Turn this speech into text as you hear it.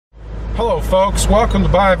Hello folks, welcome to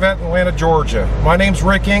Buyavette in Atlanta, Georgia. My name's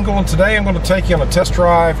Rick Engel, and today I'm going to take you on a test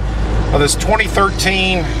drive of this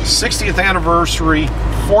 2013 60th anniversary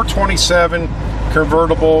 427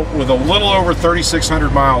 convertible with a little over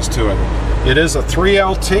 3,600 miles to it. It is a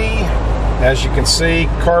 3LT. As you can see,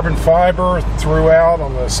 carbon fiber throughout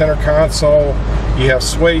on the center console. You have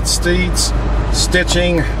suede seats,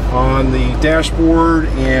 stitching on the dashboard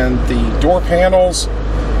and the door panels.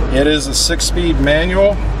 It is a 6-speed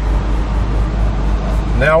manual.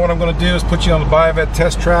 Now what I'm going to do is put you on the Buyavette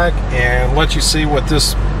test track and let you see what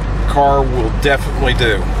this car will definitely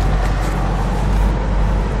do.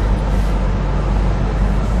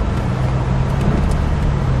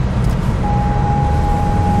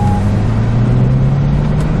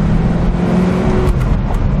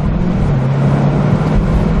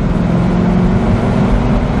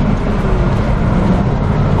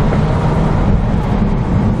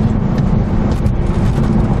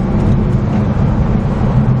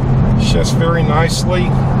 Just very nicely,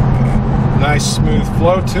 nice smooth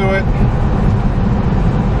flow to it.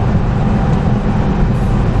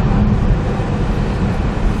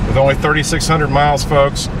 With only 3,600 miles,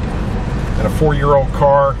 folks, and a 4-year-old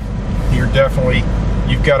car, you've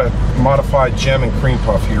got a modified gem and cream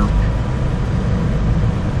puff here.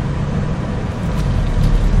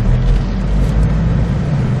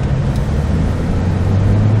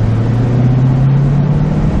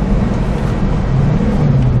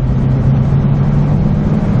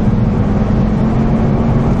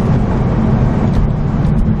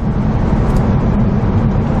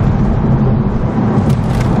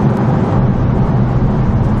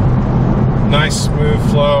 Nice smooth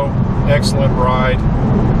flow, excellent ride,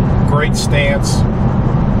 great stance.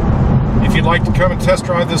 If you'd like to come and test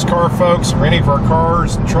drive this car, folks, or any of our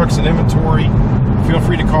cars and trucks in inventory, feel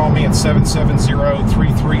free to call me at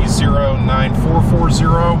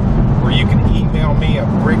 770-330-9440, or you can email me at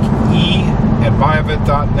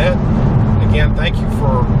ricke@buyavette.net. Again, thank you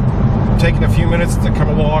for taking a few minutes to come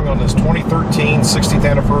along on this 2013 60th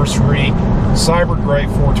anniversary Cyber Gray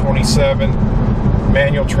 427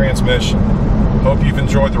 manual transmission. Hope you've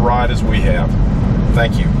enjoyed the ride as we have.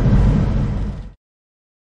 Thank you.